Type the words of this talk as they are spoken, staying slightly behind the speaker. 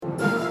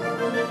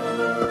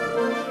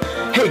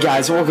Hey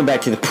guys, and welcome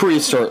back to the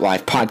Prehistoric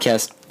Life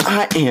podcast.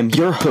 I am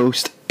your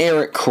host,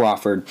 Eric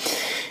Crawford,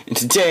 and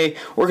today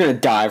we're going to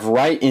dive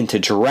right into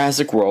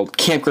Jurassic World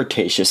Camp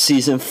Cretaceous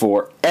Season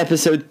 4,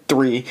 Episode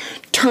 3,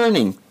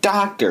 Turning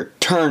Dr.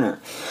 Turner.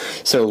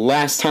 So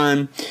last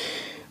time,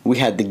 we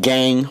had the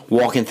gang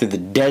walking through the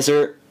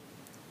desert,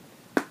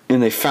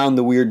 and they found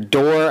the weird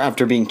door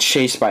after being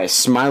chased by a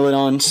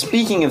Smilodon.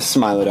 Speaking of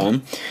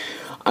Smilodon,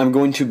 I'm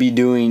going to be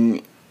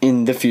doing,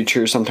 in the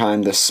future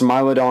sometime, the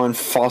Smilodon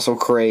fossil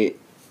crate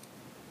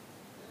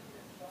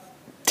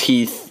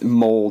teeth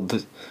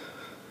mold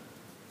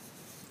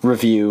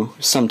review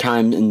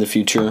sometime in the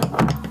future.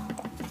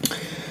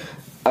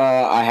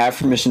 I have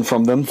permission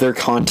from them. Their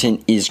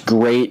content is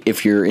great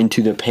if you're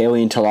into the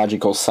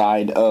paleontological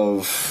side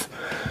of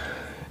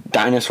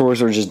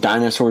dinosaurs or just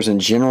dinosaurs in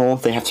general.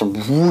 They have some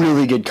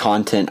really good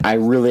content. I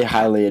really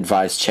highly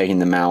advise checking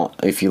them out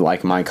if you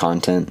like my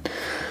content.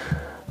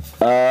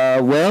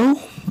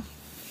 Well,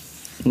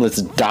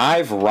 let's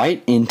dive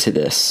right into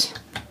this.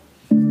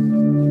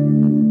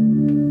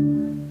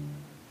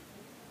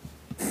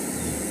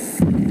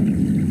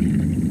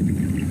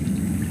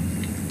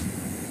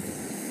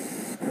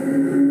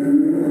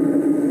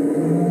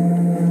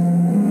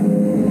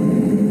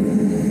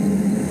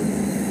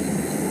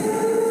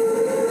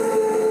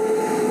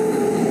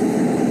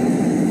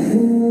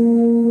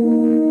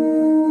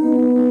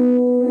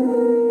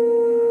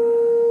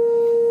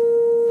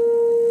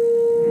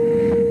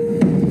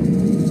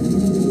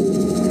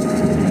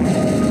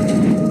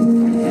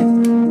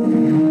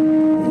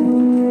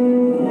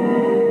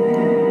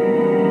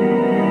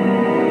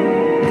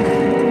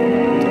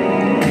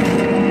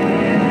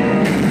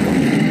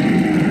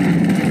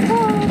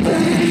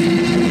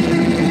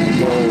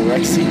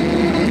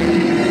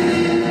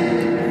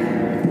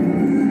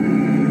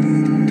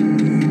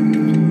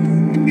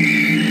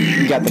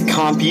 Got the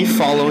compy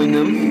following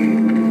them.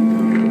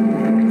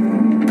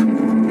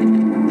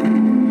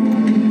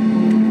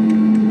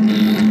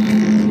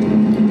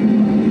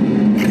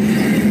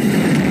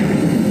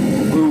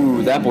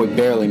 Ooh, that boy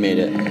barely made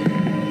it.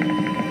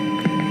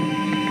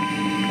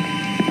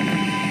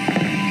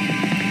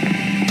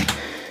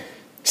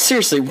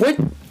 Seriously, what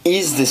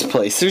is this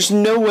place? There's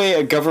no way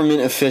a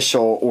government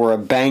official or a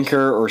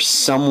banker or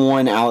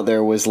someone out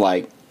there was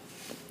like,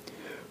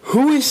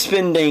 who is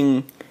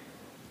spending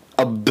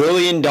 $1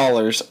 billion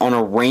on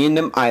a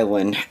random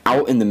island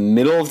out in the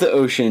middle of the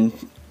ocean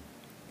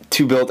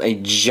to build a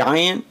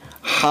giant,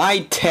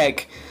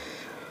 high-tech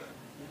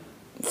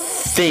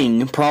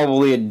thing,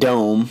 probably a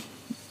dome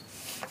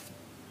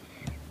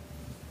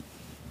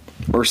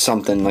or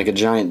something, like a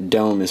giant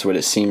dome is what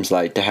it seems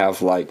like, to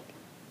have like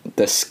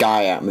the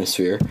sky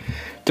atmosphere,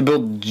 to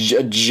build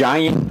a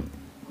giant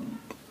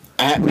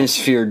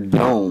atmosphere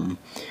dome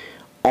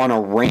on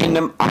a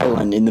random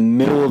island in the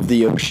middle of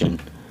the ocean.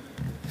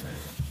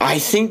 I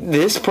think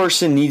this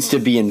person needs to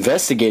be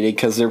investigated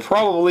because they're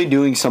probably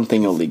doing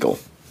something illegal.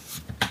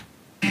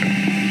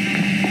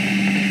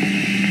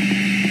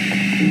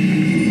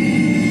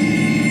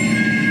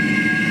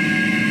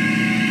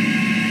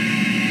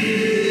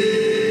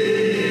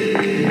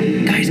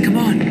 Guys, come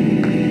on.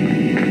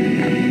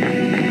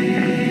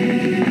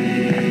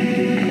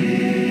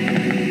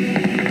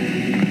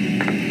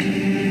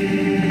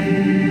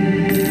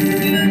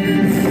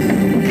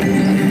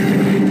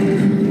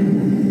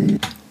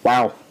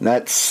 Wow,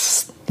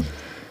 that's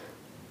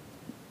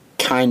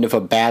kind of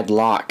a bad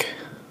lock.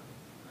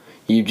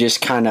 You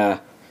just kind of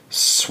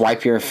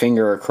swipe your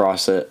finger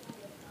across it.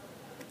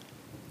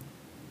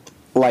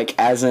 Like,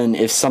 as in,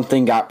 if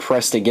something got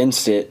pressed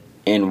against it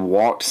and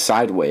walked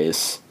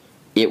sideways,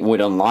 it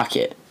would unlock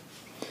it.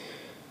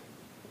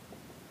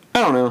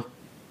 I don't know.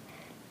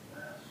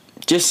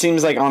 Just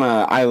seems like on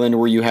an island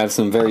where you have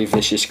some very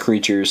vicious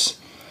creatures,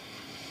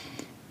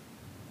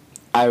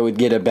 I would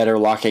get a better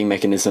locking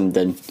mechanism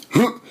than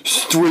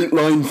straight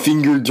line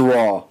finger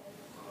draw.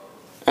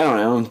 I don't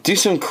know. Do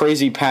some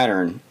crazy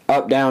pattern.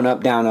 Up, down,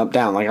 up, down, up,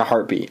 down, like a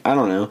heartbeat. I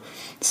don't know.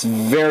 It's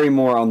very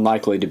more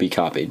unlikely to be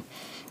copied.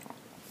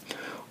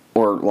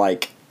 Or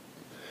like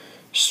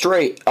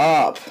straight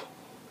up,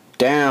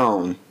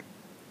 down,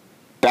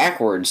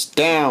 backwards,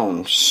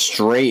 down,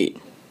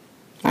 straight.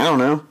 I don't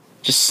know.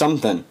 Just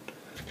something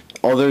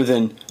other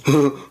than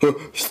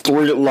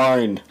straight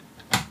line.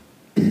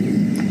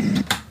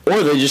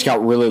 Or they just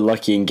got really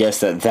lucky and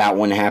guessed that that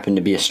one happened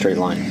to be a straight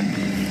line.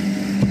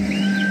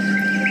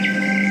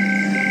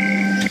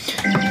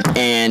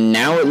 And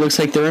now it looks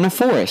like they're in a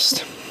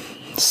forest.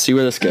 Let's see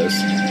where this goes.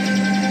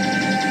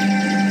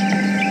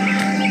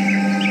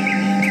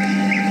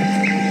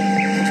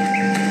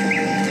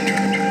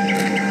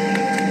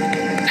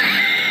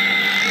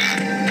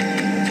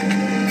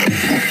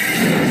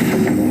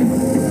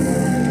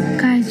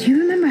 Guys, you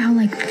remember how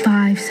like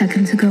 5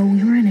 seconds ago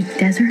we were in a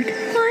desert?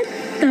 What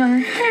the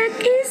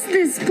heck is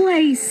this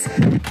place?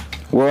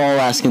 We're all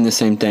asking the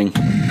same thing.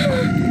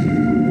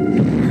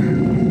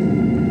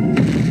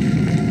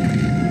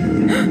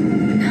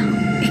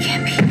 It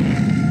can't be.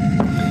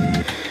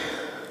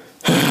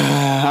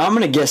 I'm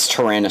gonna guess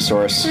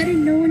Tyrannosaurus. I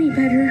didn't know any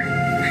better.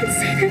 I'd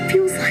say that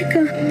feels like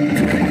a...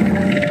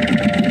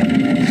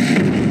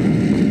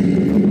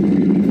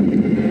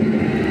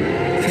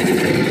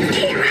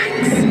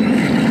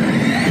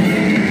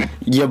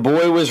 Your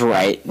boy was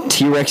right.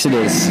 T-Rex it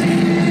is. You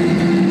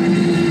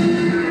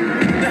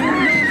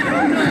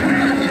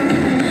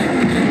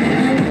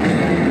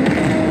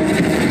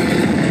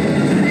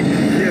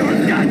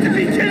have got to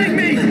be kidding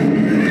me!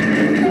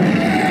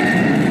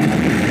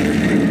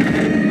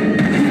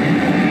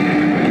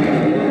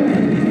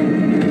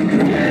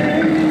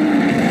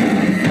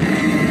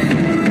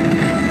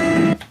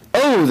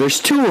 Oh, there's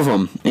two of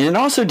them. And it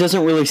also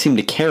doesn't really seem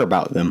to care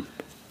about them.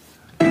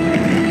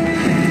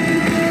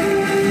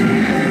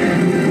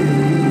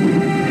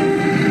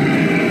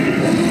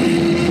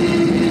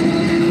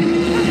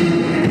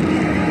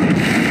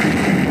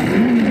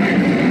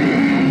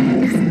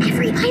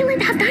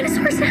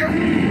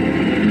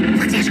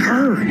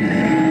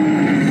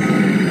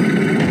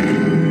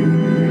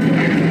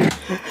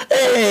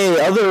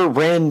 Other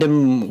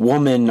random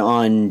woman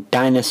on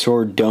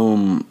Dinosaur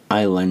Dome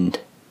Island.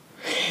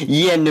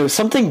 Yeah, no,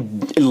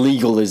 something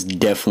illegal is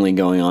definitely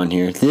going on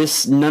here.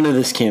 None of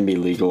this can be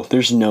legal.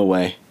 There's no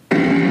way. Who's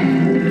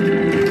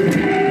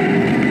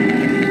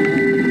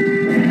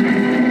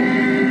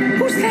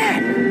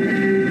that?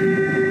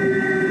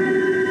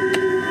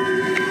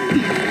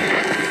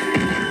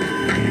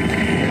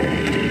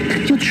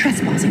 You're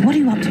trespassing. What are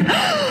you up to?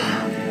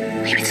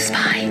 Maybe it's a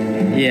spy.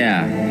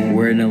 Yeah,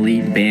 we're an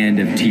elite band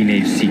of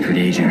teenage secret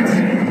agents.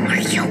 Are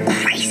you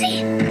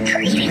crazy?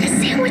 You're eating a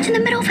sandwich in the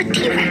middle of a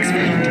T-Rex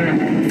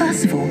fight.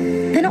 First of all,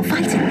 they're not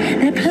fighting.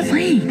 They're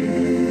playing.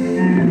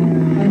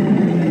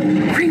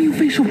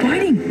 Craniofacial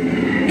biting.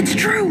 It's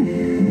true.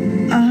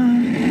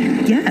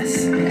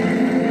 Yes.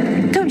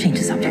 Don't change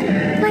the subject.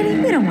 Lady,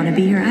 we don't want to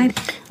be here either.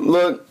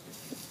 Look,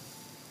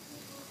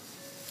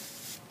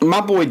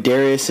 my boy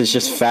Darius is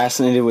just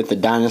fascinated with the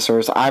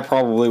dinosaurs. I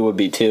probably would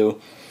be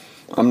too.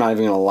 I'm not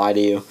even gonna lie to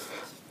you.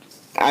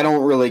 I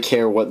don't really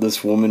care what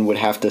this woman would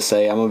have to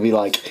say. I'm gonna be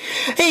like,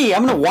 hey,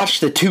 I'm gonna watch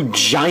the two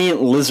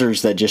giant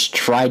lizards that just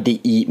tried to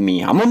eat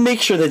me. I'm gonna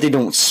make sure that they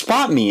don't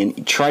spot me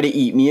and try to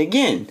eat me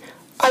again.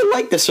 I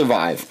like to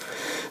survive.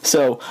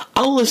 So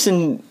I'll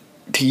listen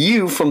to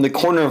you from the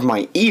corner of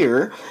my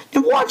ear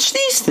and watch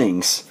these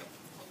things.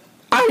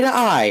 Eye to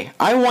eye.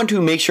 I want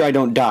to make sure I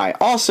don't die.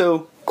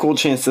 Also, cool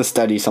chance to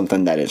study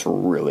something that is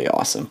really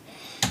awesome.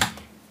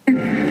 We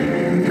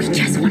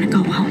just want to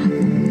go home.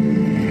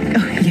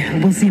 Oh, yeah,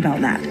 we'll see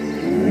about that.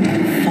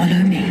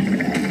 Follow me.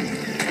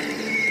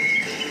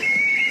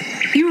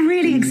 You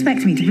really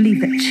expect me to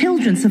believe that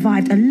children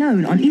survived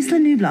alone on Isla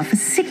Nublar for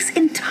 6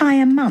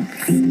 entire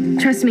months?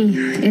 Trust me,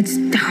 it's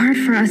hard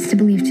for us to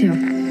believe too.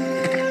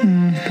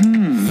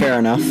 Fair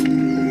enough.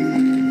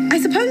 I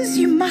suppose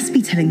you must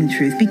be telling the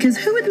truth, because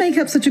who would make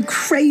up such a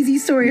crazy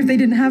story if they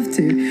didn't have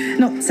to?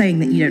 Not saying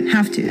that you don't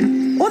have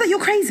to, or that you're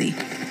crazy.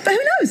 But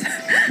who knows?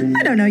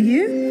 I don't know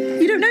you.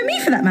 You don't know me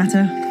for that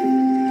matter.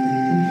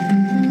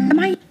 Am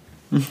I...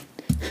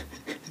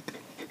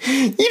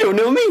 You don't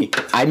know me.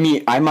 I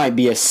mean, I might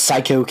be a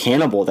psycho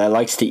cannibal that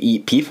likes to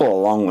eat people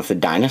along with the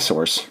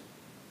dinosaurs.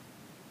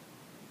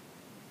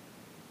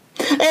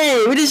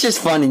 Hey, but it's just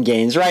fun and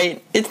games,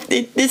 right?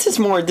 This is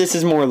more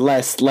or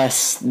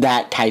less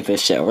that type of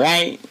show,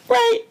 right?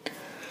 Right?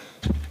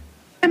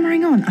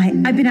 Hammering on.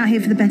 I've been out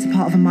here for the better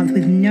part of a month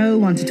with no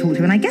one to talk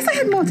to, and I guess I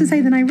had more to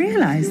say than I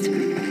realized.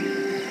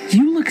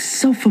 You look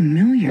so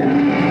familiar.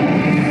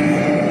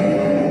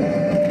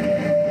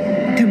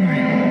 Don't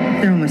worry.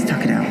 They're almost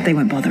tuckered out. They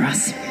won't bother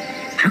us.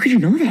 How could you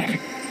know that?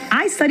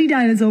 I study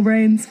dinosaur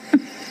brains.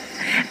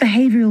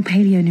 Behavioral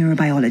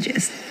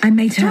paleoneurobiologist. I'm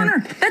May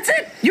Turner, that's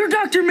it. You're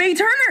Dr. May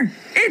Turner.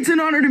 It's an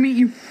honor to meet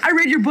you. I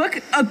read your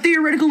book, A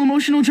Theoretical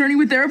Emotional Journey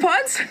with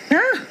Theropods.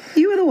 Ah,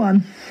 you were the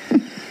one.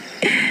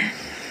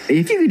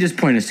 If you could just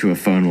point us to a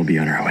phone, we'll be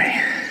on our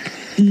way.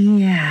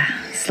 Yeah,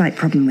 slight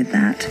problem with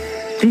that.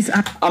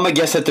 I'm gonna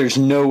guess that there's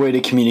no way to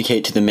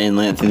communicate to the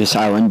mainland through this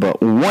island, but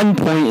one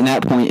point, and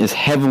that point is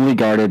heavily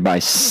guarded by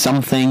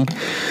something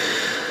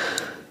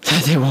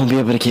that they won't be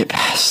able to get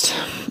past.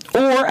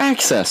 Or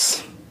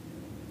access.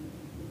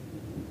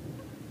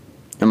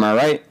 Am I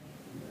right?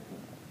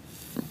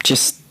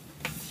 Just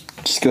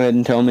go ahead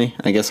and tell me.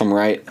 I guess I'm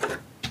right.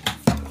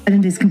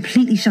 Island is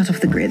completely shut off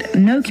the grid.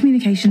 No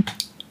communication.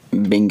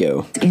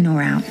 Bingo. In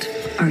or out.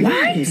 Are you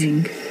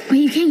kidding?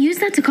 Wait, you can't use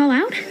that to call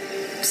out?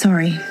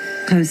 Sorry.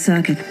 Closed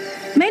circuit.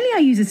 Mainly I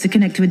use this to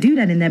connect to a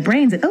doodad in their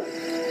brains. Oh,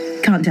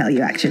 can't tell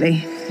you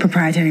actually.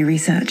 Proprietary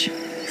research.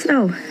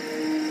 So,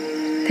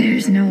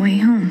 there's no way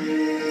home.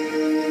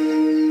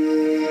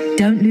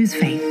 Don't lose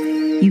faith.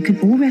 You can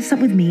all rest up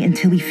with me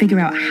until we figure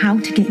out how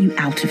to get you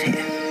out of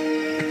here.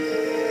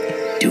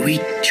 Do we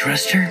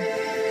trust her?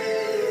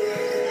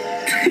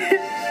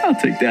 I'll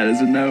take that as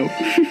a no.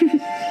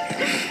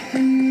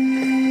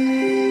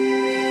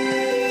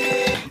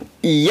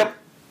 Yep.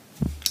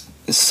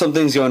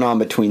 Something's going on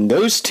between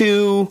those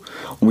two.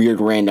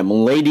 Weird random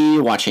lady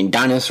watching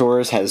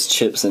dinosaurs has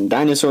chips and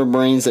dinosaur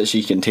brains that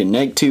she can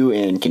connect to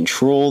and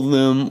control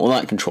them. Well,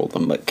 not control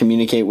them, but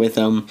communicate with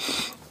them.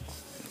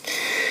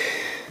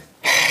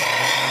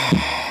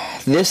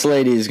 this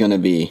lady is gonna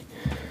be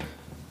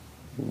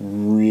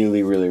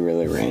really, really,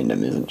 really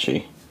random, isn't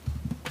she?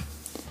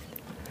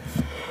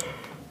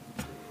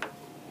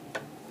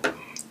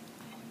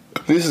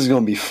 This is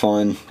gonna be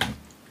fun.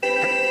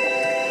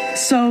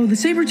 So, the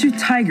saber-toothed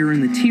tiger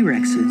and the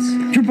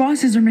T-Rexes. Your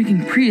bosses are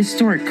making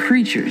prehistoric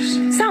creatures.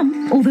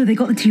 Some, although they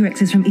got the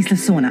T-Rexes from Isla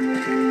Sorna.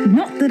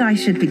 Not that I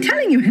should be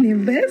telling you any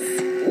of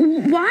this.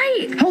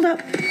 Why? Hold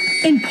up.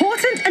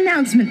 Important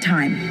announcement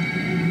time.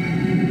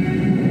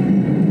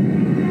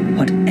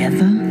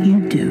 Whatever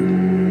you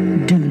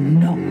do, do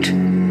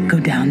not go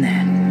down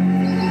there.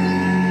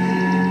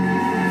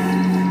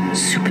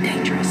 Super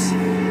dangerous.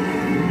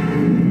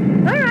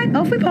 All right,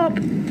 off we pop.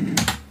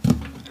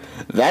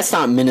 That's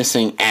not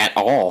menacing at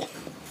all.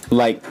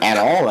 Like, at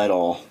all.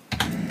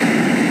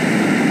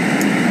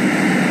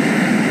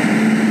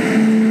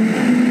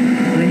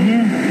 We're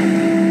here.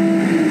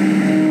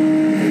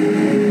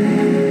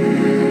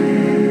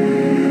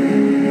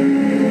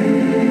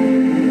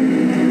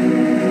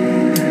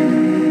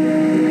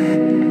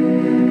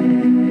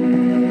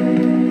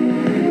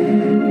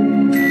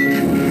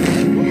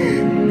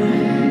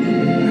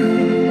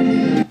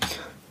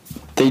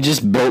 They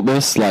just built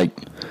this, like,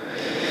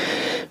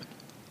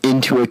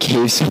 into a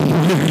cave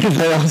somewhere.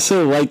 I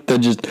also like the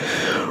just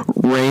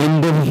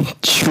random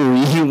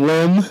tree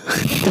limb.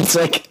 It's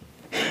like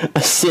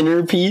a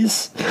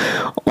centerpiece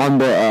on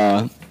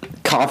the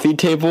coffee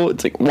table.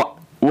 It's like, what?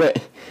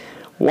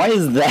 Why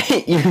is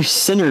that your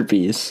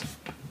centerpiece?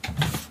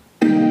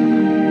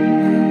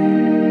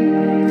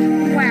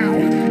 Wow.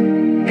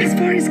 As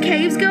far as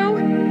caves go,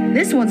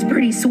 this one's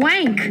pretty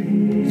swank.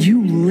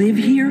 You live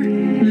here?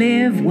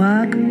 Live,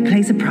 work,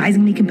 play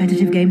surprisingly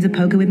competitive games of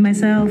poker with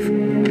myself.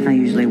 I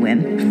usually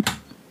win.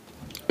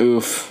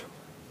 Oof.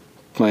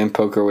 Playing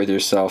poker with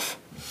yourself.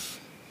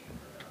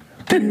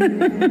 All right,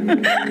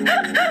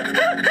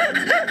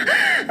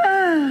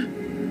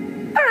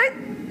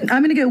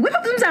 I'm gonna go whip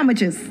up some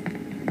sandwiches.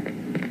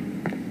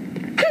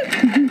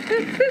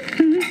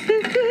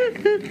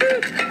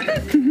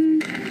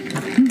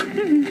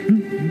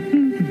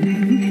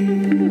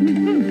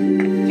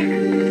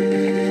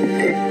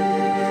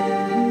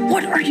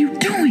 What are you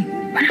doing?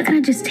 We're not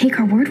gonna just take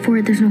our word for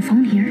it. There's no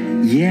phone here.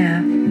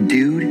 Yeah,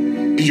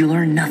 dude. Did you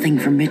learn nothing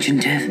from Mitch and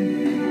Tiff?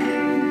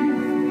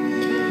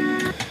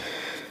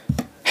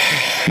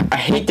 I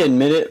hate to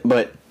admit it,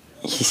 but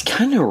he's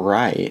kind of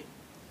right.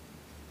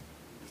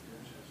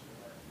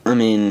 I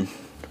mean,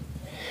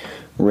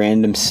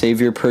 random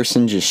savior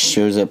person just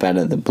shows up out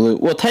of the blue.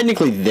 Well,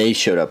 technically they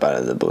showed up out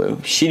of the blue.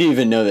 She didn't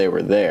even know they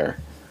were there.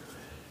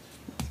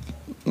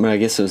 But I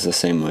guess it was the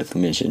same with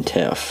Mitch and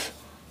Tiff.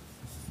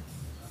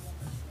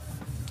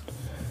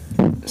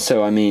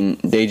 So, I mean,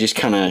 they just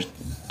kind of...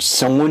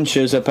 Someone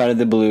shows up out of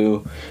the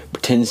blue,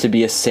 pretends to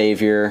be a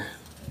savior.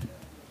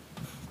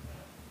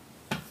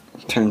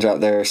 Turns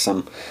out there's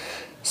some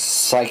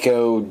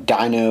psycho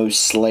dino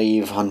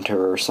slave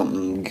hunter or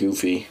something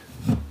goofy.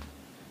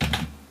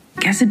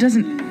 Guess it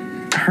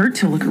doesn't hurt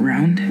to look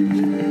around.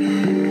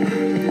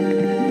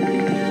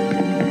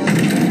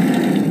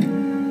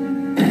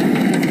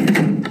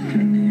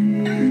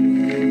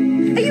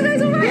 Are you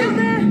guys all right out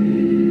there?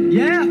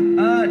 Yeah,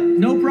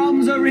 no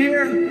problems over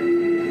here.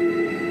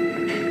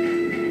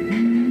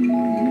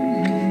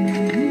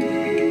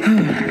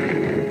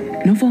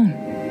 No phone.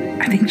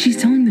 I think she's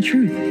telling the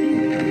truth.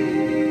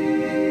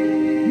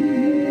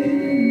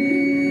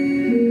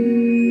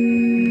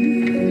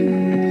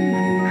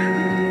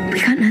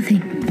 We got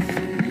nothing.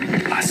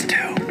 Us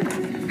too.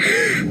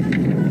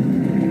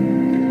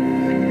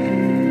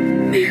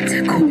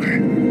 Manticore.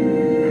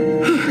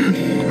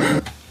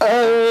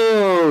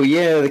 Oh,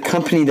 yeah, the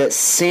company that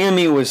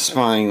Sammy was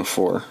spying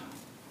for.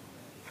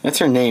 That's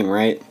her name,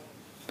 right?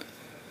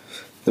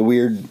 The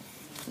weird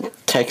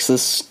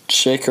Texas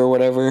chick or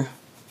whatever.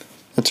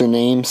 That's her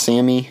name,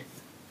 Sammy.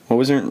 What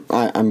was her?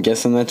 I'm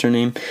guessing that's her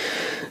name.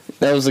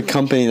 That was the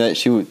company that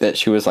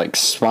she was like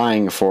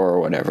spying for or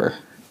whatever.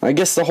 I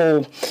guess the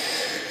whole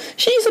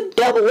she's a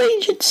double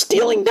agent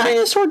stealing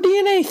dinosaur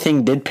DNA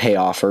thing did pay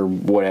off or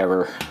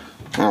whatever.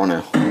 I don't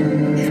know.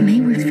 If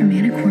May works for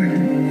Manticore,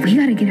 we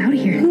gotta get out of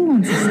here. Who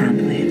wants a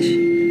sandwich?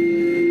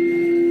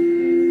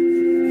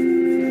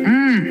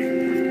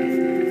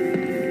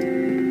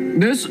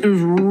 This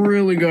is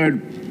really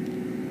good.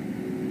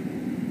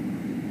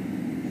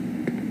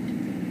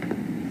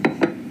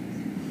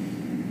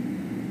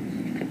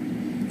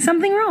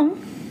 Something wrong?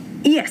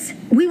 Yes,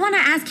 we want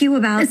to ask you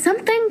about...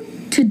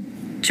 Something to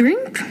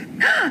drink?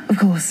 Of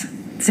course.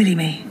 Silly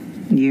me.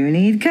 You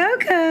need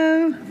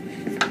cocoa.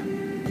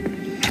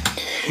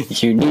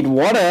 You need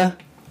water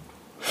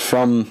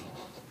from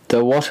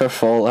the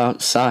waterfall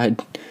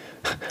outside.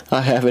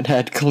 I haven't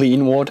had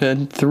clean water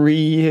in 3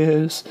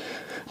 years.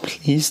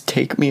 Please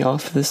take me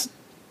off this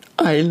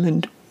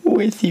island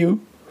with you.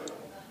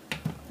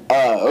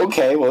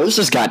 Okay, well, this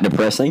just got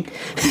depressing.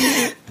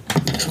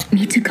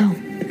 Need to go.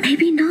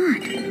 Maybe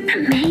not.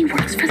 But May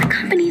works for the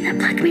company that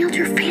blackmailed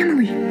your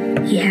family.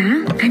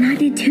 Yeah, and I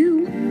did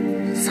too.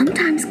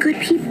 Sometimes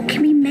good people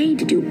can be made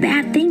to do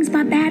bad things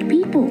by bad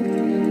people.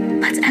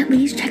 Let's at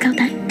least check out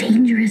that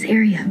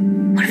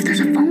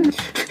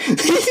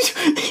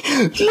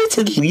let's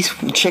at least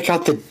check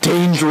out the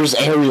dangerous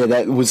area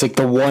that was like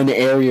the one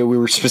area we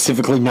were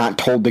specifically not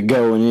told to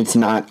go, and it's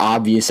not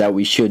obvious that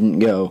we shouldn't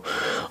go.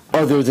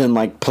 Other than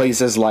like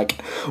places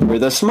like where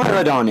the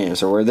Smilodon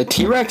is, or where the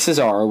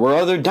T-Rexes are, or where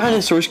other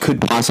dinosaurs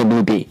could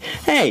possibly be.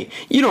 Hey,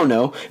 you don't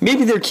know.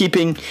 Maybe they're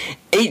keeping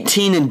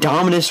 18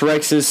 Indominus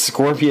Rexes,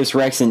 Scorpius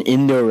Rex, and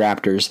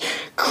Indoraptors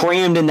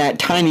crammed in that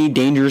tiny,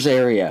 dangerous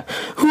area.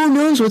 Who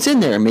knows what's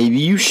in there? Maybe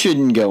you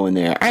shouldn't go in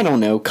there. I don't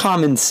know.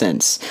 Common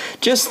sense.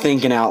 Just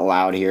thinking out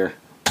loud here.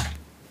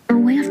 We're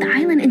way off the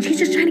island, and she's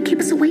just trying to keep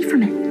us away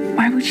from it.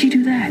 Why would she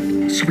do that?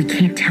 So we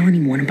can't tell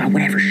anyone about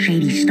whatever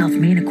shady stuff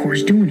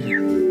Manicore's doing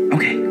here.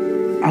 Okay,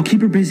 I'll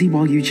keep her busy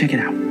while you check it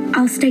out.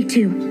 I'll stay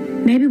too.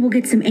 Maybe we'll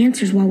get some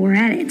answers while we're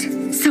at it.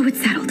 So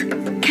it's settled.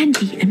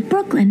 Kenji and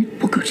Brooklyn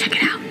will go check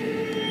it out.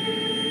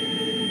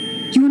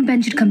 You and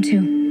Ben should come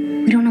too.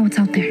 We don't know what's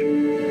out there.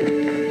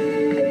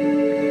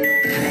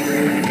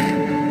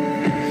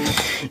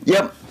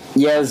 Yep,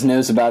 Yaz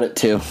knows about it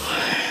too.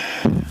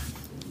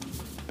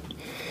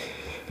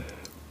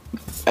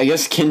 I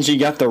guess Kenji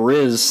got the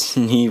Riz,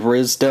 and he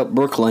rizzed up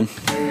Brooklyn.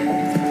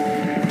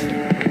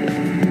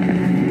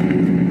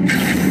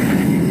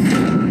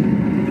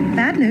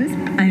 Bad news,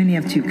 I only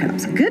have 2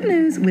 cups. Good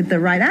news, with the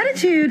right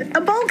attitude,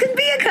 a bowl can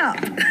be a cup.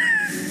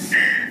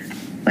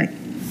 Wait,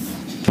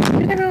 where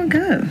did everyone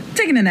go?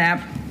 Taking a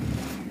nap.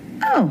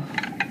 Oh,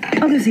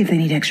 I'll go see if they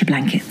need extra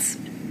blankets.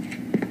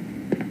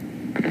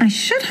 I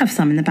should have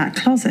some in the back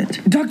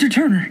closet. Dr.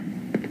 Turner,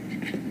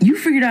 you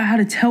figured out how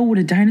to tell what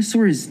a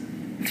dinosaur is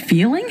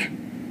feeling?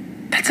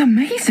 That's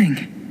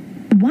amazing.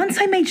 Once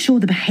I made sure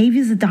the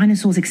behaviors the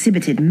dinosaurs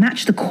exhibited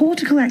matched the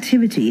cortical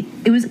activity,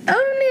 it was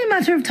only a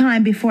matter of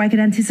time before I could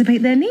anticipate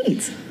their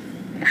needs.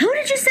 Who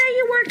did you say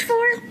you worked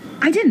for?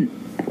 I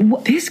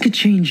didn't. This could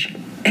change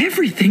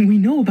everything we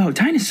know about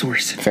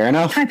dinosaurs. Fair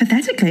enough.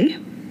 Hypothetically.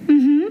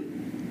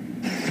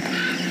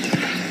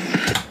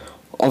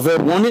 Although,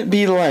 won't it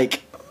be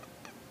like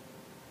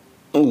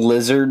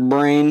lizard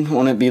brain?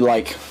 Won't it be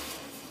like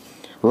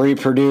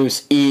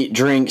reproduce, eat,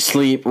 drink,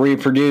 sleep,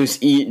 reproduce,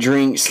 eat,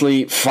 drink,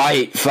 sleep,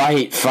 fight,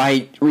 fight,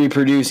 fight,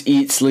 reproduce,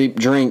 eat, sleep,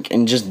 drink,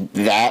 and just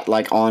that,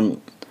 like,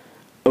 on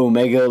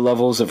omega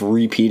levels of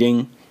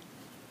repeating?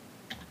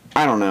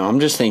 I don't know. I'm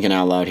just thinking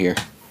out loud here.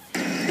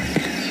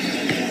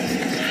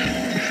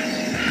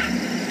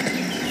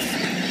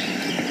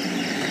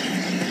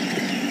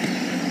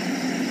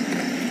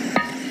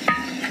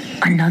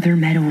 Another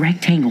metal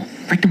rectangle,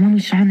 like the one we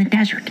saw in the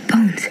desert.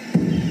 Bones.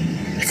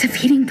 It's a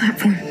feeding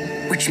platform.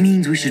 Which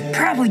means we should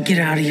probably get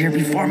out of here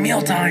before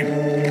mealtime.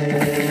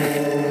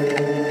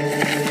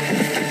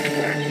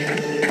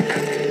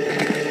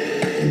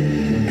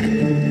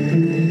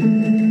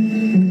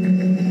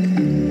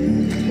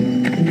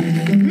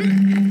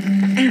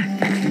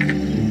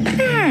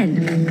 Ben!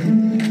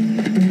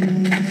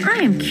 I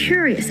am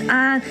curious.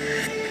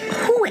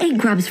 Who ate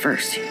grubs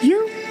first?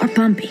 You or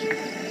Bumpy?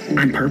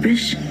 On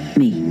purpose?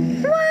 Me.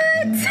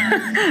 What?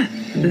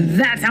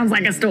 That sounds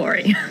like a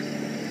story.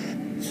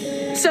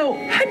 So,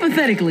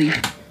 hypothetically,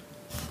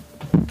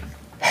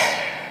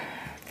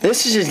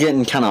 This is just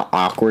getting kind of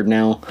awkward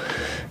now,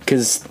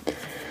 because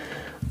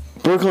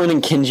Brooklyn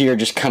and Kenji are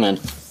just kind of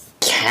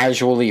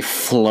casually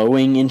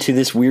flowing into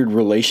this weird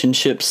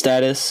relationship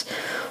status,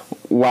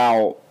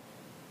 while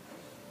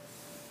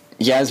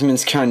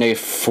Yasmin's trying to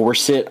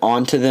force it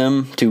onto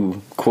them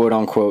to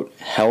quote-unquote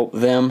help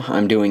them.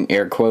 I'm doing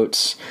air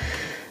quotes.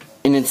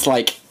 And it's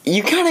like,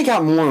 you kind of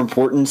got more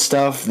important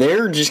stuff.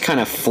 They're just kind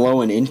of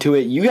flowing into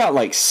it. You got,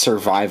 like,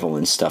 survival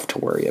and stuff to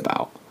worry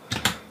about.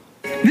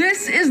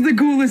 this is the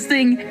coolest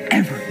thing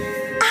ever.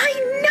 I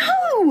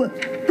know!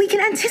 We can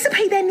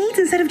anticipate their needs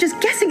instead of just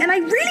guessing, and I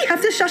really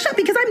have to shush up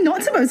because I'm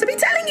not supposed to be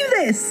telling you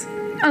this.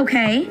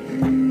 Okay.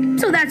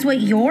 So that's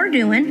what you're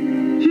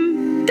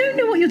doing. Don't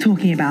know what you're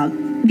talking about.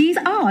 These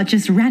are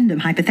just random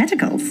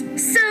hypotheticals.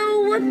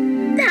 So,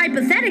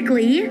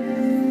 hypothetically,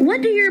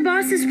 what do your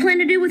bosses plan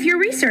to do with your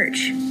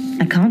research?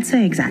 I can't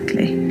say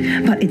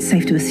exactly, but it's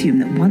safe to assume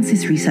that once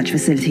this research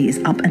facility is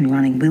up and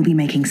running, we'll be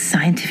making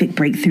scientific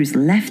breakthroughs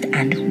left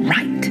and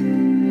right.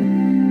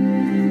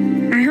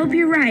 I hope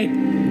you're right.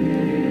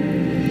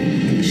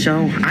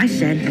 So I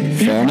said,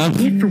 Fair enough.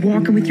 that's it for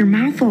walking with your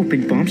mouth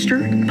open,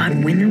 Bumpster. But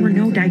when there were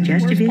no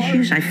digestive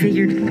issues, I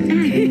figured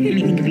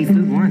anything could be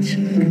food once.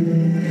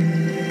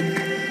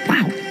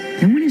 Wow,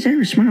 no one has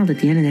ever smiled at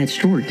the end of that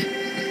story.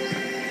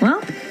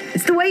 Well,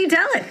 it's the way you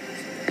tell it.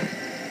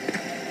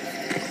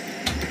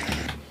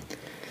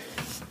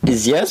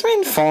 Is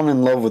Yasmin falling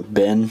in love with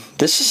Ben?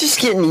 This is just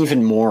getting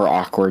even more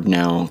awkward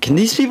now. Can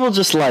these people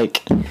just,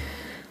 like,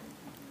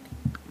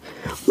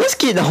 let's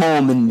get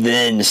home and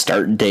then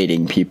start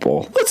dating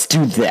people? Let's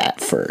do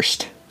that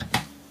first.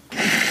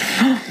 Did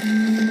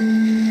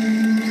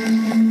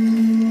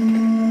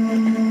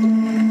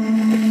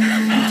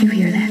you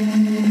hear that?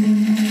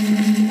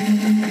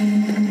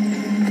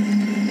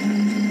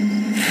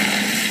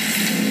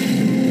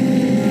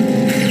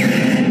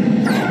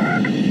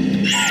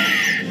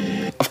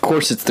 Of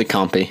course it's the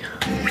compy.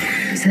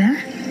 Is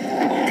that?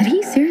 Did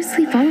he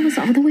seriously follow us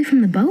all the way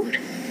from the boat?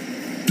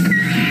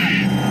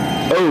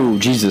 Oh,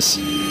 Jesus.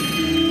 The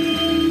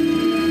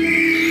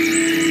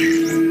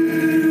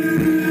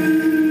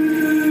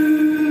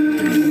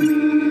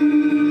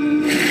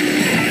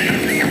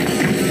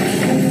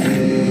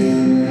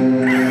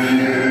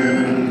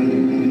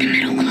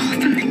metal claw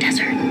from the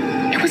desert.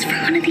 It was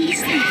from one of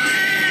these things.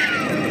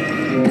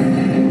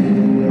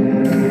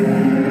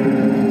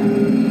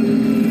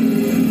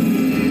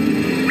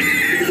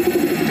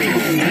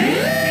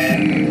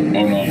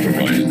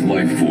 Unauthorized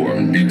life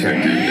form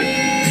detected.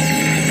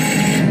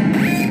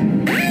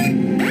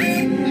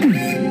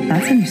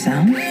 That's a new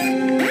sound.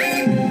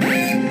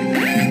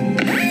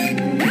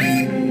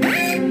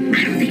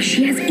 I don't think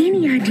she has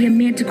any idea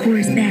Manticore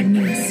is bad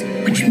news,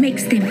 which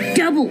makes them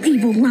double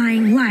evil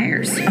lying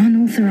liars.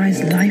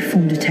 Unauthorized life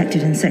form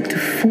detected in Sector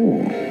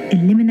 4.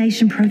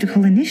 Elimination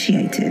protocol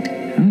initiated.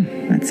 Oh,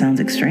 that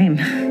sounds extreme.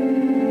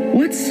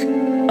 What's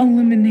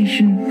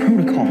elimination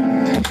protocol?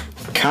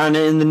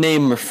 Kinda in the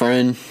name, my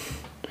friend.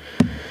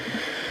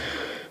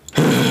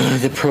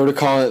 The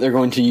protocol that they're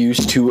going to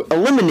use to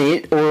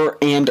eliminate or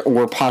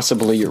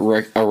possibly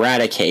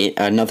eradicate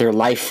another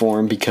life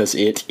form because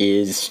it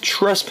is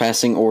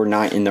trespassing or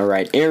not in the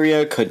right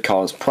area, could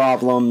cause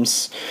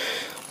problems.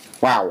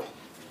 Wow.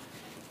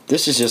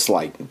 This is just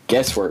like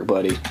guesswork,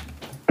 buddy.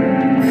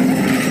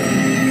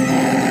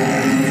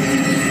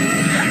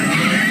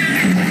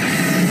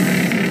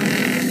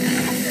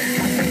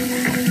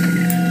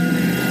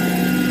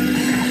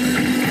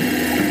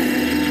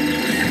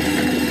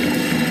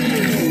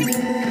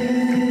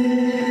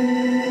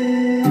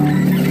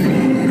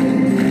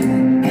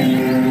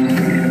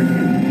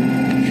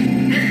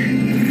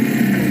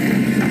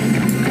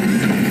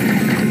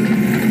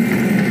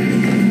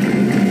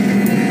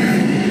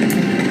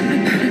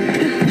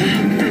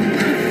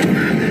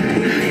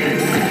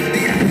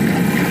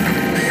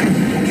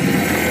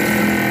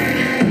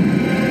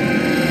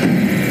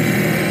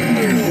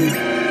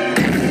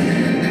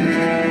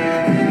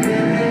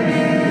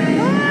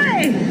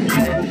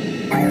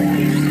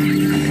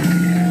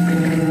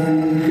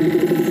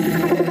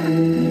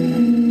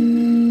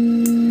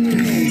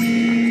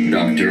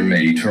 Dr.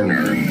 May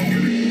Turner.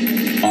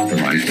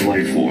 Authorized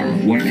life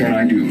form. What can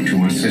I do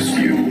to assist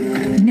you?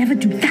 Never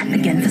do that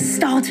again, for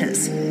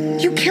starters.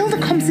 You killed the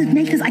composite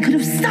makers I could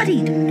have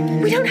studied.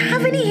 We don't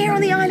have any here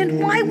on the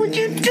island. Why would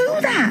you do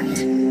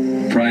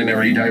that?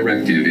 Primary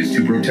directive is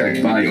to protect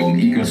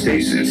biome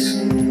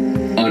ecostasis.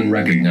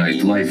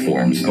 Unrecognized life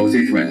forms pose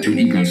a threat to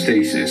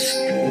ecostasis.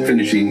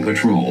 Finishing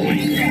patrol.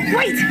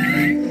 Wait!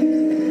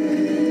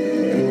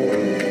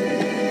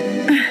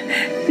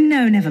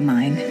 No, never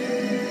mind.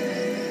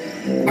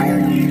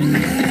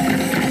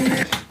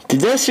 Did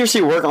that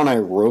seriously work on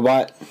a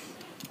robot?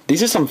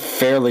 These are some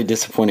fairly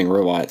disappointing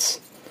robots.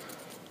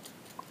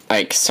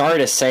 Like, sorry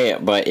to say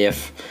it, but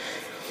if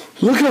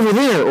look over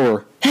there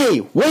or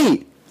hey,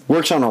 wait,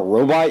 works on a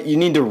robot, you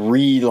need to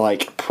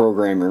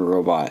program your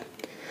robot.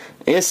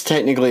 I guess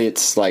technically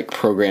it's like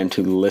programmed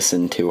to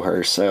listen to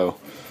her, so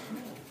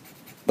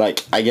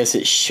I guess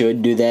it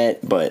should do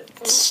that,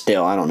 but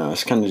still, I don't know.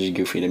 It's kind of just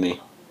goofy to me.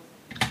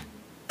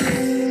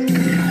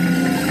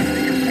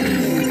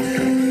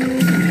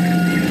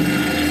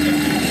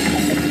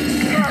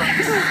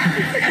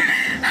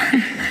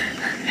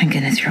 Thank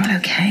goodness you're all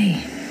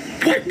okay.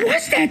 What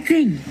was that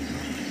thing?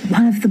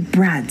 One of the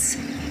BRADs,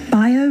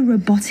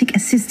 bio-robotic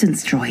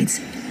assistance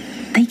droids.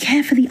 They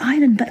care for the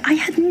island, but I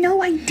had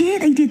no idea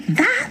they did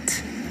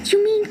that.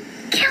 You mean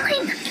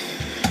killing?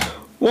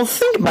 Well,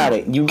 think about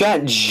it. You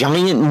got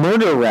giant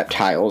murder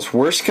reptiles.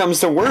 Worst comes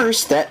to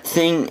worst, that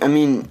thing, I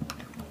mean,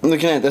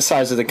 looking at the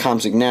size of the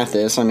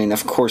Compsognathus, I mean,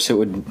 of course it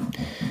would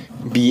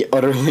be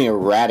utterly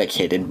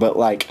eradicated, but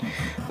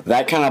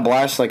that kind of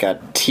blast like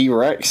a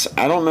T-Rex,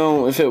 I don't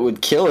know if it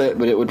would kill it,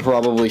 but it would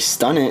probably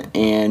stun it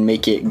and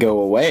make it go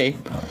away.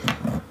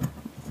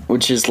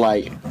 Which is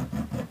I'm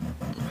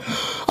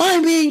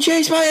being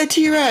chased by a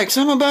T-Rex,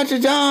 I'm about to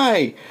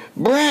die.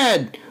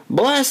 Brad,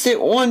 blast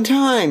it one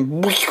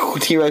time.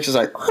 T-Rex is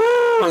and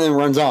then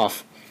runs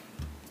off.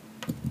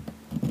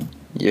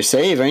 You're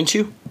safe, ain't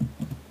you?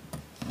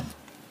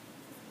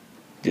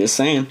 Just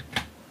saying.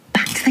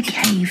 Back to the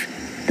cave.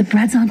 The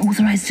BRADs aren't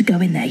authorized to go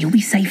in there. You'll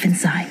be safe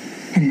inside.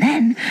 And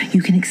then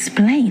you can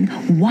explain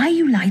why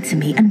you lied to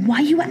me and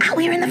why you were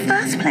out here in the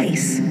first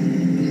place.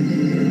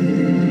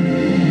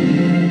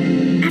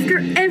 After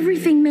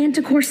everything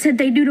Manticore said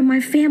they do to my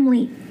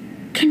family,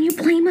 can you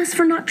blame us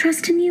for not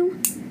trusting you?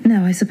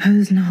 No, I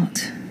suppose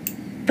not.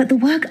 But the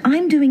work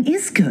I'm doing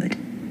is good.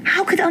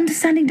 How could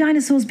understanding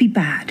dinosaurs be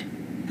bad?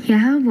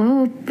 Yeah,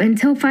 well,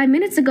 until 5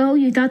 minutes ago,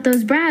 you thought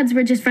those Brads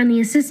were just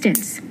friendly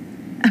assistants.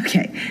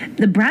 Okay,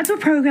 the BRADs were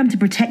programmed to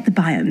protect the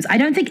biomes. I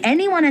don't think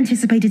anyone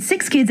anticipated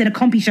 6 kids at a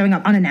compy showing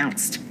up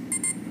unannounced.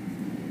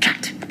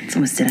 Chat, it's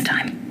almost dinner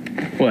time.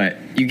 What,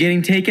 you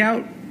getting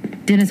takeout?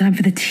 Dinner time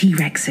for the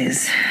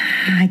T-Rexes.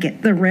 I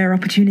get the rare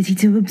opportunity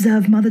to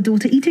observe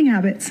mother-daughter eating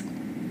habits.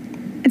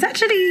 It's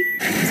actually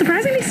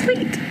surprisingly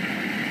sweet.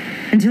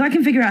 Until I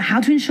can figure out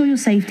how to ensure your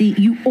safety,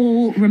 you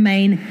all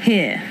remain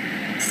here.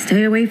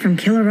 Stay away from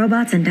killer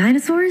robots and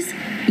dinosaurs?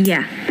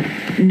 Yeah,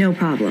 no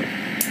problem.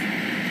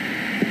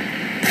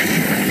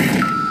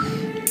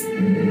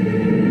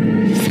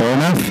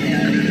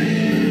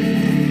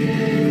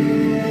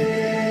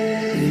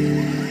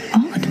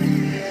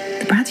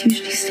 cats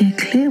usually steer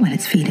clear when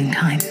it's feeding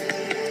time.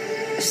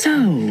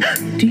 So,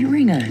 do you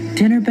ring a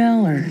dinner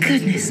bell or...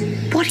 Goodness,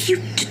 what do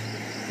you...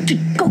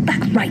 Go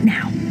back right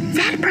now.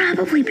 That'd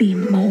probably be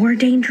more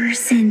dangerous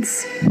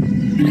since...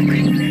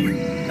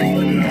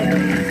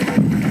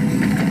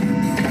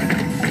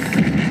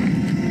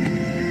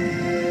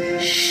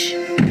 Shh.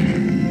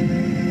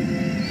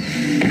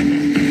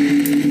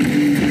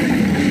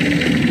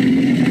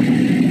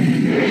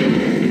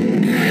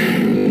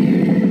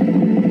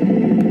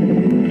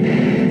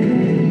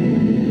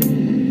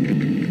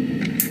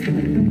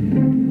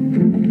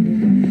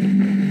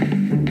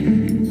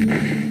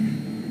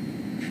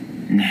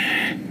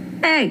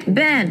 Hey,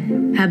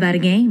 Ben, how about a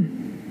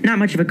game? Not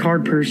much of a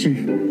card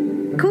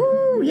person.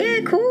 Cool,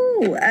 yeah,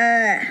 cool.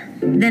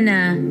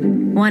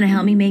 Then, wanna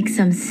help me make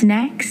some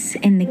snacks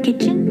in the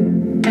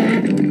kitchen?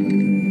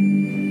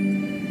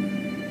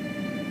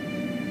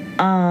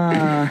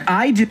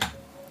 I do...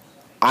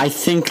 I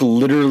think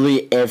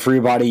literally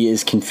everybody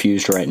is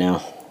confused right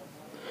now.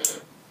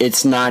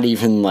 It's not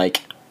even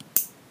like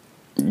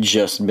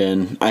just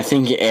Ben. I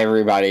think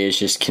everybody is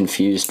just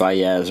confused by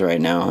Yaz right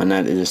now, and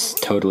that is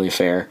totally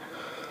fair.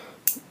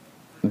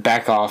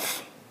 Back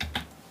off.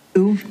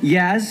 Ooh,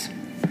 Yaz?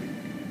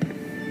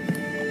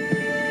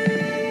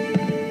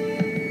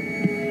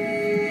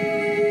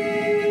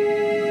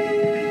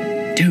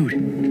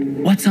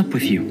 Dude, what's up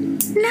with you?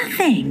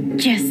 Nothing.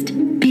 Just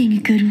being a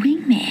good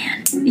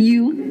wingman.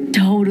 You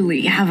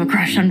totally have a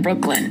crush on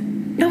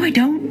Brooklyn. No, I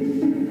don't.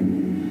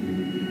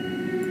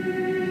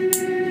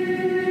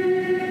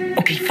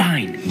 Okay,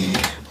 fine.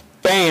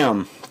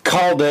 Bam!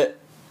 Called it.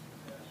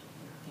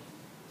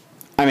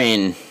 I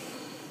mean,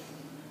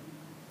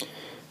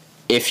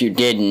 if you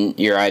didn't,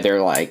 you're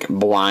either like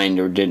blind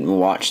or didn't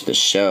watch the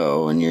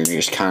show, and you're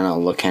just kind of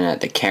looking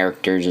at the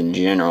characters in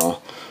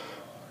general.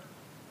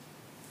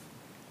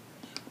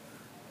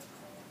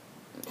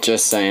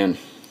 Just saying.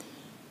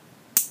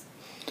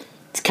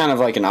 It's kind of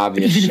like an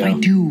obvious Even show. if I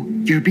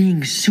do, you're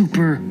being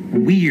super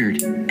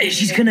weird.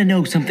 She's gonna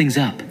know something's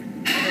up.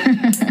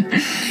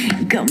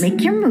 Go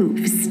make your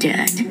move,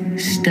 stud.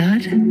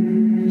 Stud?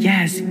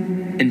 Yes.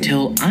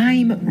 Until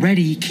I'm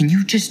ready, can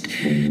you just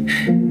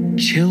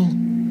chill?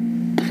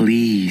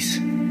 Please.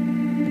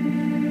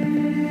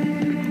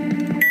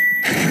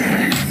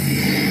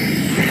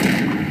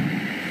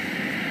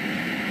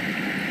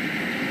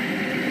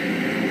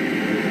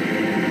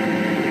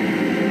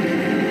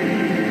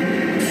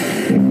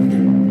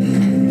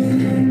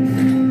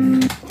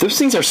 Those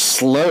things are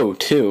slow,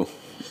 too.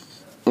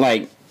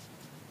 Like,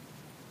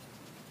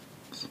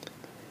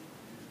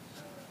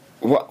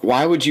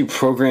 why would you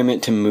program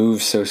it to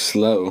move so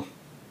slow?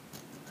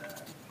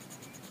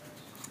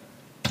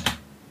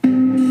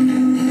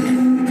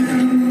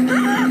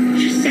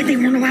 She said they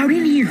weren't allowed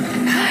in here.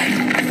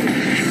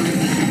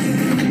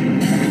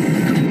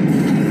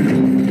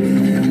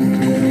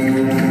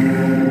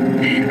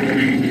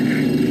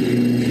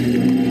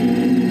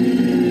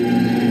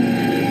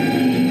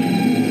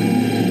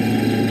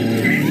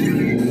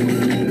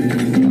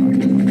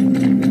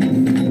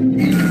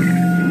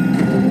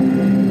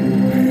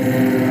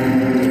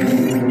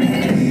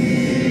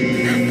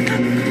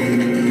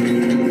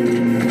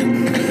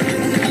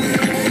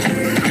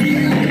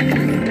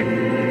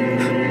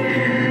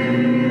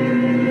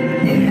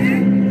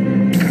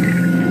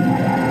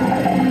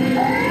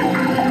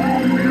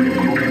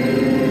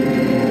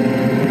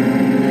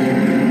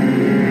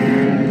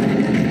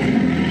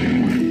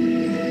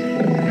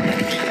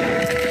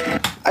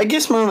 I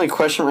guess my only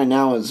question right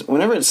now is,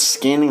 whenever it's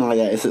scanning like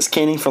that, is it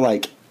scanning for,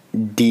 like,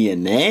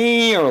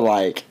 DNA or,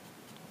 like,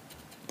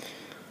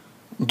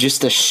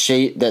 just a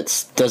shape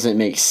that doesn't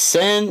make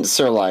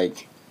sense, or,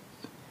 like,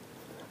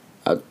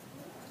 a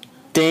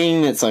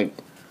thing that's, like,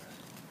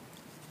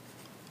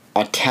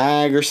 a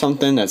tag or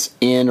something that's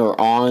in or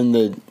on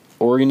the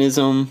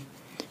organism?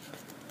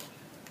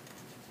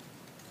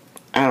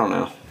 I don't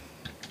know.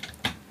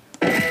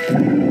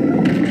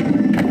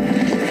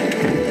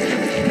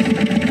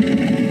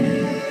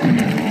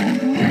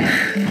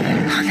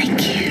 Aren't they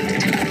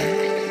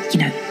cute? You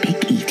know,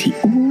 Big E.T.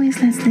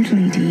 always lets Little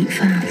E.T. eat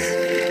first.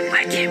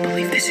 I can't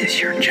believe this is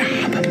your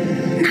job.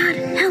 Not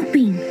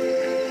helping.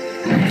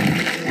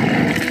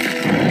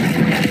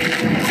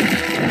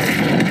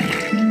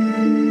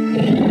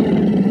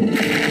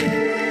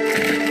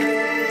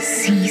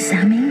 See,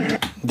 Sammy?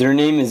 Their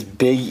name is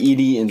Big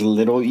Edie and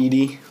Little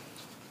Edie.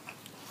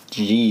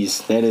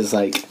 Jeez, that is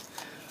like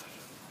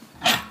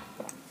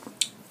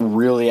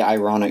really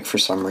ironic for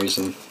some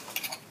reason.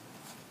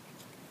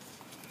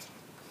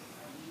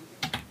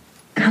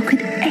 How could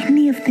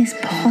any of this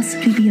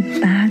possibly be a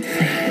bad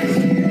thing?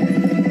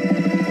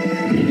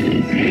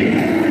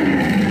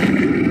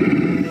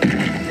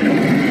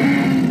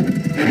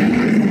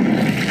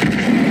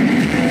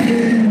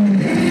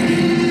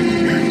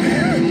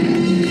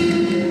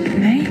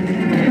 Hey?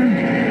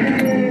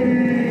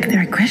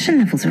 Their aggression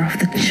levels are off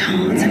the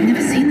charts. I've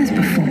never seen this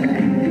before.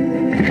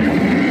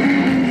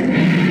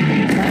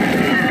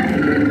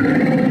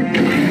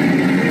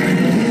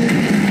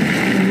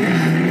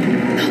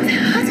 Oh, they're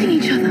hurting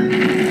each other.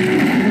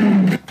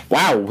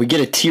 Wow, we get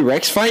a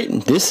T-Rex fight?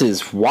 This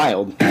is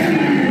wild. Her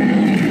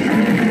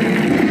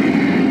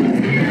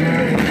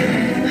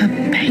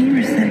pain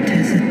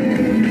receptors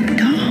are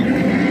gone.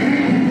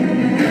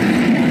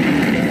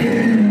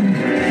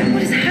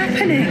 What is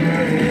happening?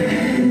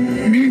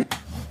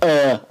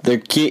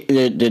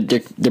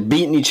 They're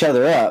beating each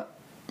other up,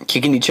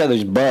 kicking each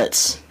other's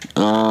butts.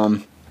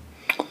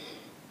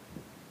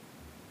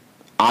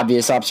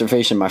 Obvious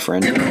observation, my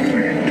friend.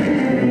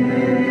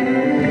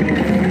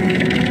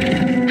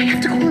 I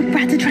have to call a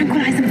brat to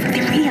tranquilize them before they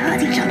really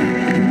hurt each other.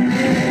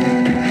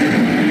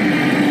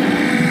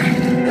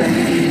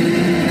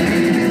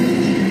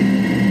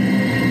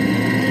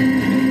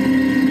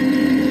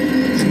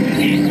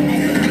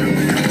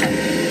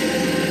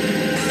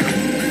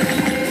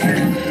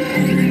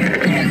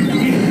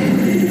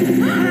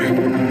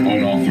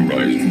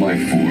 Unauthorized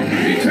life form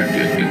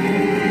detected.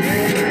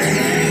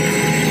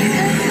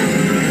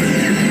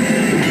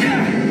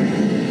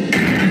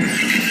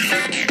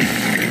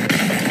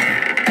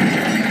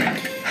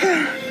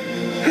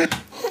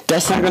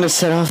 That's not gonna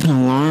set off an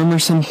alarm or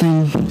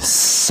something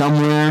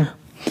somewhere.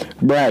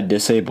 Brad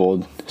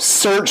disabled.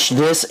 Search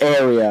this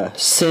area.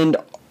 Send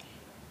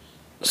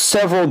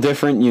several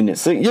different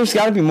units. There's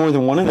got to be more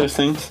than one of those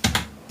things.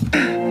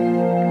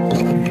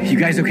 You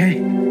guys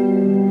okay?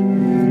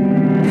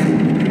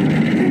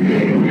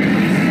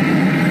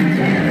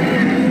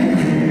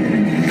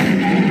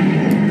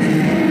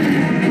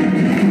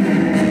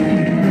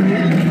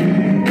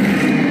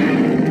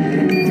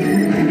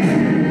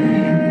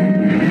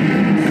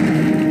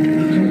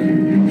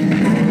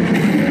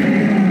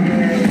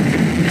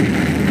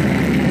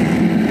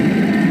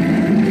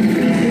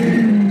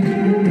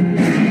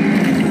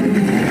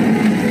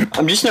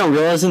 I'm just now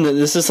realizing that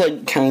this is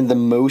like kind of the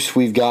most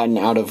we've gotten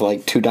out of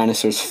like two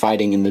dinosaurs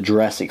fighting in the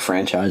Jurassic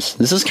franchise.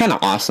 This is kind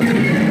of awesome.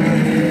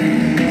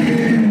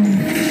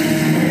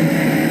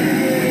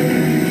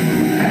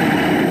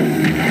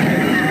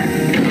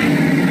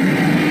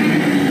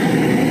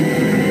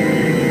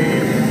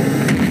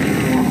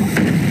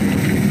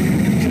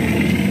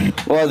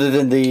 Well, other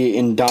than the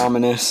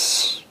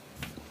Indominus,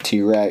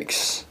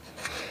 T-Rex,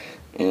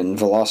 and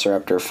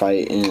Velociraptor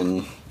fight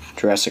in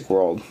Jurassic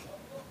World.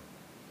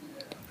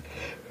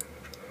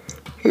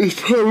 There's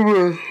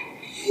probably,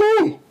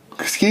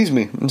 excuse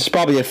me, there's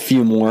probably a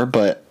few more,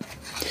 but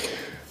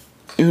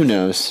who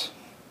knows?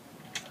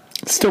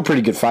 It's still a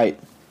pretty good fight.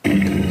 Do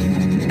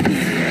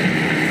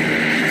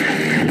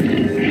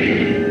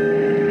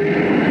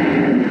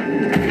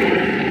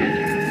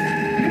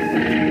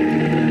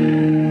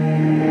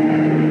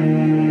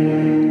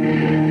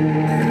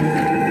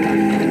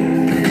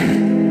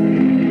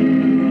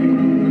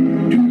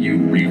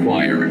you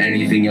require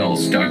anything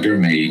else, Dr.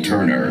 May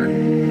Turner?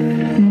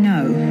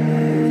 No,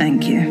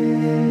 thank you.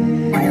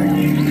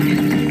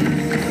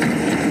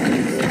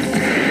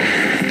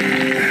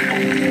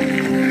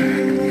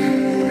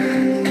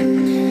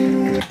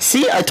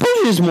 See, I told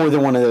you there's more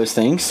than one of those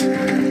things.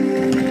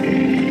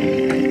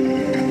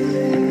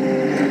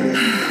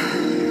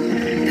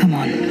 Come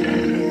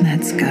on,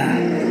 let's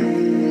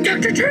go.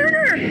 Dr.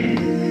 Turner!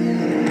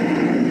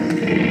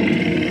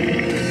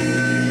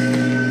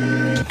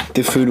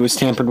 The food was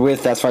tampered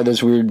with, that's why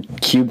those weird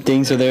cube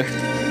things are there.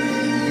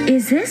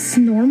 Is this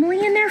normally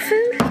in their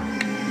food?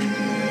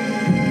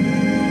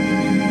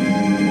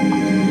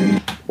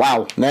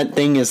 Wow, that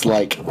thing is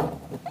like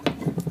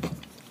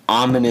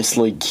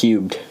ominously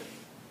cubed.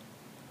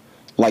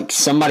 Like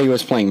somebody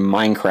was playing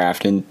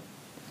Minecraft and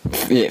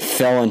it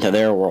fell into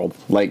their world.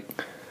 Like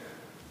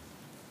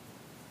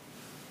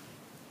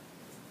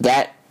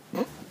that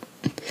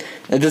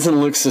doesn't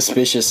look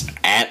suspicious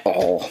at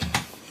all.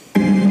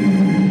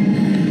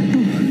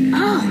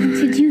 Oh,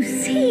 did you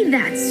see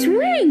that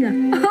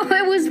swing? Oh,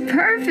 it was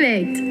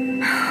perfect.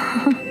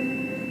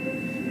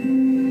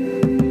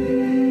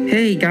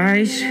 Hey,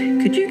 guys,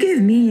 could you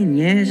give me and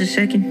Yaz a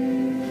second?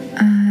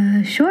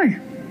 Sure.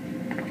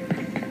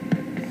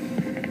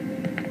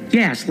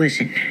 Yaz,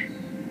 listen.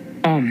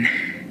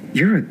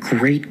 You're a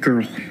great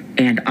girl,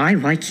 and I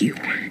like you,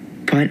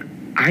 but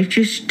I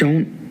just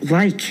don't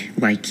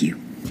like you.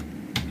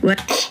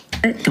 What?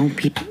 Don't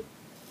be...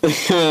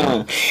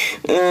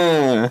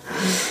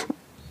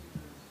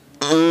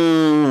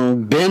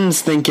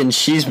 Ben's thinking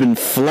she's been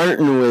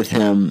flirting with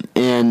him,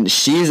 and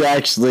she's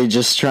actually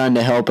just trying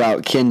to help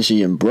out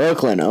Kenji in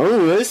Brooklyn.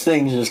 Oh, this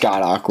thing just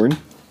got awkward.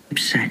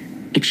 upset.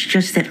 It's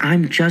just that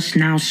I'm just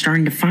now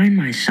starting to find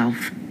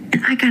myself,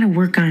 and I gotta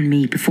work on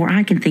me before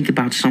I can think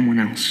about someone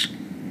else.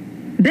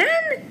 Ben?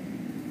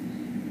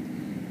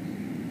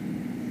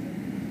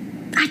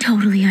 I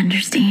totally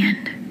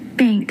understand.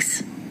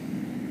 Thanks.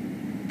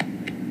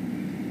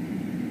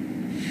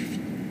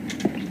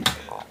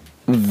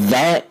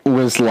 That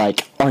was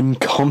like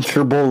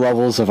uncomfortable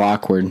levels of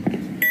awkward.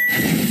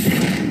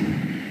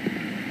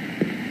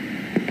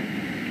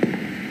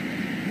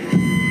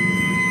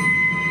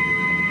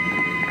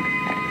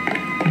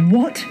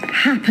 What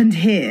happened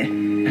here?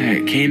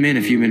 It came in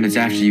a few minutes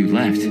after you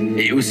left.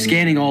 It was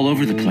scanning all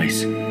over the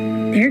place.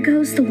 There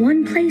goes the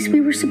one place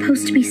we were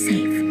supposed to be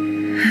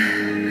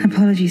safe.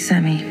 Apologies,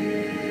 Sammy.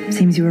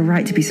 Seems you were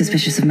right to be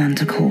suspicious of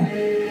Manticore.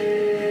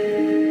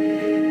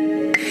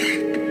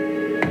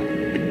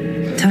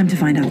 Time to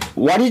find out.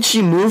 Why did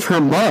she move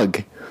her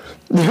mug?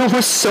 There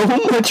was so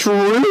much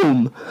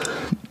room.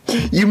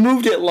 You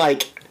moved it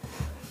like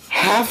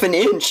half an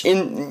inch,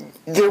 and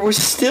there was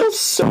still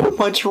so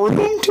much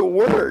room to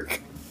work.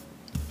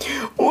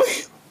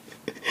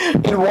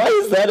 And why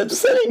is that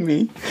upsetting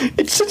me?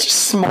 It's such a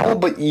small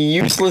but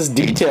useless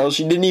detail.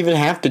 She didn't even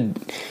have to...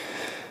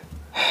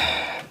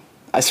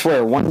 I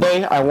swear, one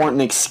day I want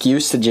an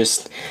excuse to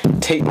just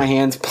take my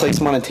hands, place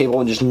them on a table,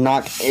 and just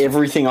knock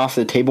everything off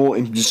the table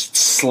and just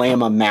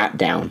slam a mat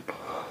down.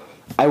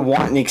 I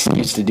want an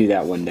excuse to do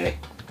that one day.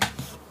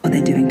 What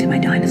they're doing to my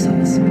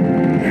dinosaurs.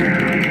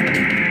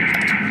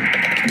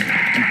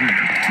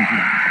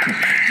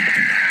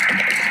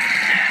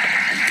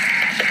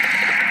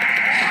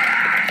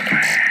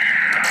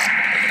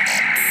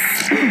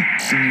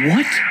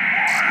 What?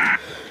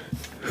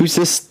 Who's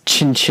this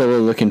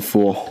chinchilla-looking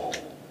fool?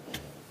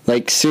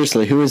 Like,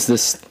 seriously, who is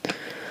this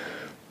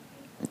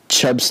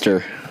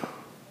chubster?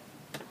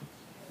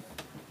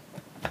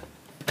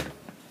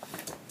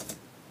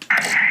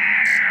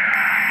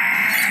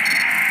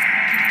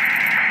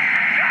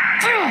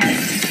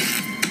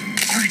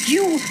 Are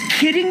you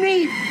kidding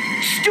me?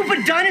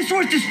 Stupid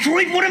dinosaurs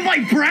destroyed one of my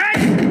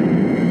brads?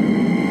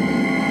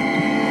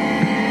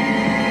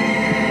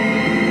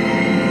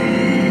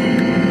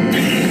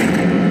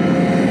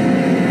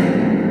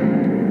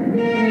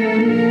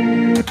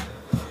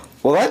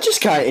 Well, that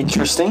just got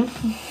interesting.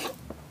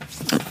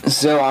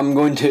 So I'm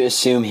going to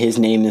assume his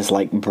name is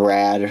like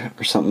Brad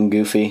or something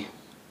goofy.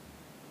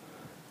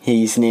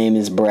 His name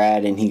is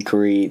Brad and he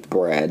creates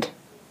bread.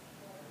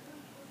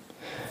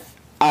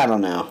 I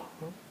don't know.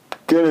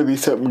 Gonna be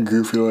something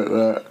goofy like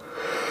that.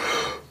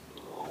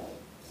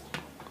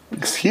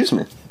 Excuse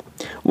me.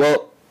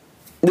 Well,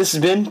 this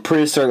has been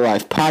Prehistoric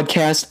Life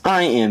Podcast.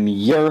 I am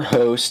your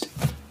host,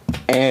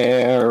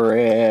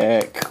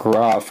 Eric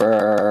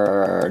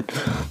Crawford.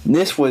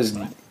 This was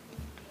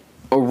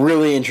a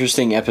really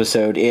interesting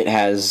episode. It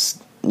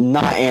has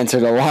not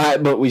answered a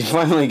lot, but we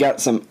finally got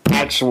some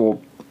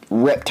actual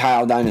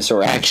reptile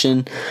dinosaur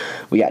action.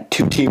 We got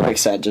two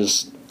T-Rex that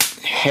just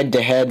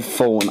head-to-head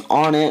full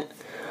on it.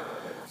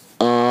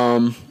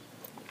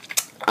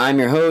 I'm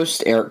your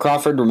host, Eric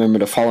Crawford. Remember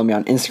to follow me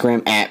on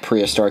Instagram at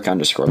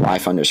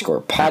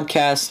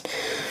prehistoric_life_podcast.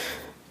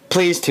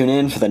 Please tune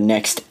in for the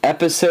next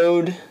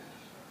episode.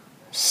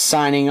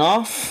 Signing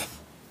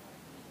off.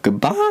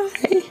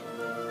 Goodbye.